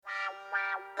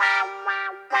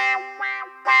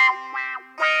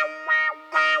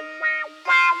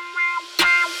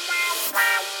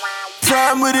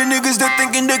Prime with the niggas that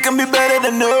thinking they can be better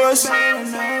than us.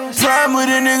 Prime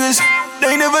with the niggas,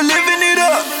 they never living it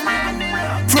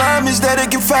up. Prime is that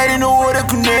they can fight in a war that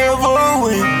could never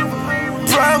win.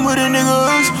 Prime with the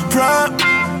niggas, prime,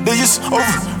 they just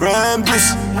overran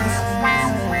bitch.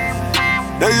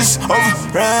 They just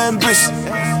overran bitch.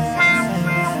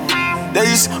 They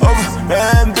just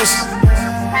overran bitch.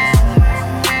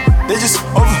 They just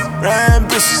overran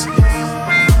bitch.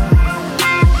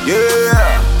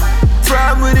 Yeah.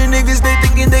 Prime with the niggas, they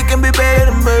thinking they can be better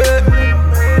than me.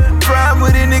 Prime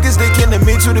with the niggas, they can't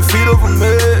admit to defeat over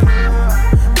me.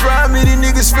 Prime with the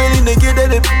niggas feeling they get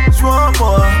that they want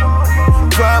more.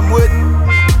 Prime with,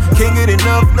 can't get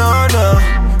enough, no.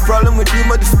 Problem with you,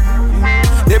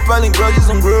 they piling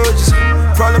grudges on grudges.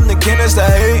 Problem they can't, that's the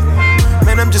hate.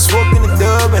 Man, I'm just walking the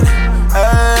dub and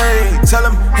ayy, tell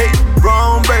them, hey,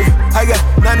 wrong, baby. I got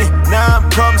 99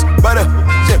 problems, but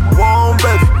shit, one,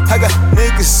 baby. I got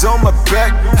niggas on my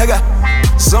back, I got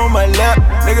on my lap,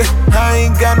 nigga. I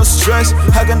ain't got no stress,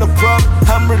 I got no problem,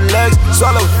 I'm relaxed.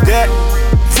 Swallow that.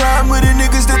 Prime with the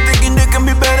niggas that thinking they can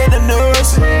be better than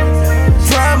us.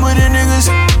 Prime with the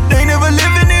niggas, they never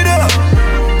living it up.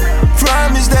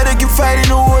 Prime is that they can fight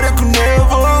in a war that could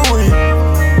never win.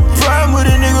 Prime with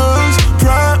the niggas,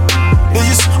 prime, they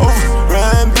just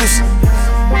overran bitch.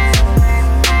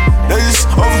 They just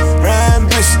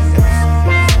overran bitch.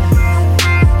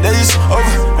 They just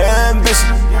overran bitch.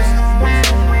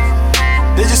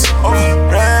 They just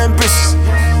overran bitch.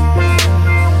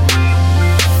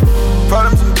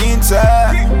 Problems I'm getting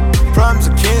tired. Problems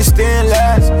I can't stand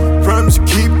lies. Problems you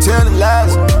keep telling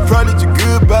lies. Probably your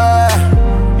goodbye.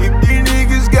 If these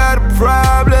niggas got a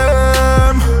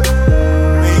problem,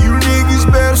 then you niggas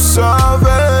better solve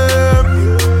it.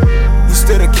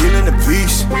 Instead of killing the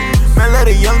peace, man, let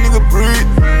a young nigga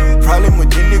breathe. Problem with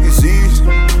these niggas easy.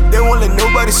 They won't let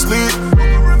nobody sleep.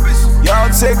 Y'all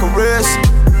take a risk.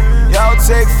 Y'all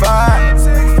take five.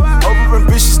 Over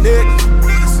ambitious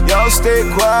niggas. Y'all stay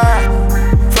quiet.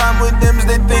 Problem with them is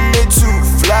they think they too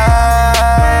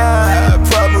fly.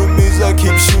 Problem is I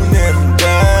keep shooting them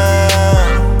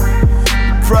down.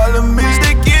 Problem is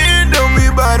they can't do me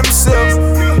by themselves.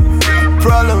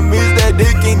 Problem is that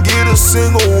they can't get a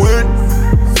single win.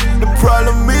 The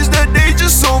problem is that they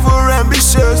just over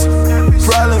ambitious.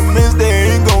 Problem is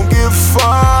they ain't gon' give a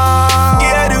fuck.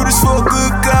 Yeah, I do this for a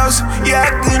good cause. Yeah, I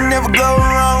could never go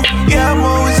wrong. Yeah, I'm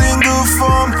always in good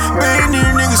form. Bang these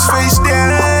niggas face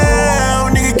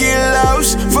down. Nigga get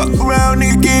lost. Fuck around,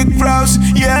 nigga get crossed.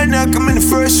 Yeah, I knock him in the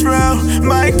first round.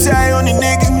 Might tie on these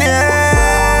niggas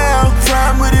now.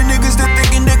 Prime with the niggas that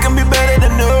thinking they can be better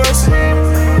than us.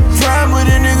 Prime with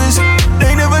the niggas,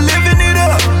 they never living it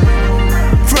up.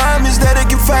 Prime is that they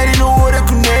can fight in a war that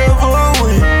could never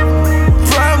win.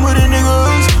 Prime with the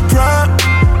niggas, prime,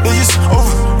 they just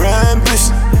overran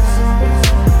bitch.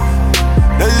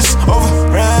 They just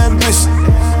overran bitch.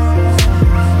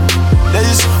 They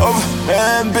just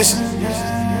overran bitch.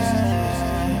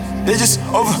 They just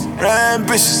overran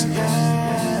bitches.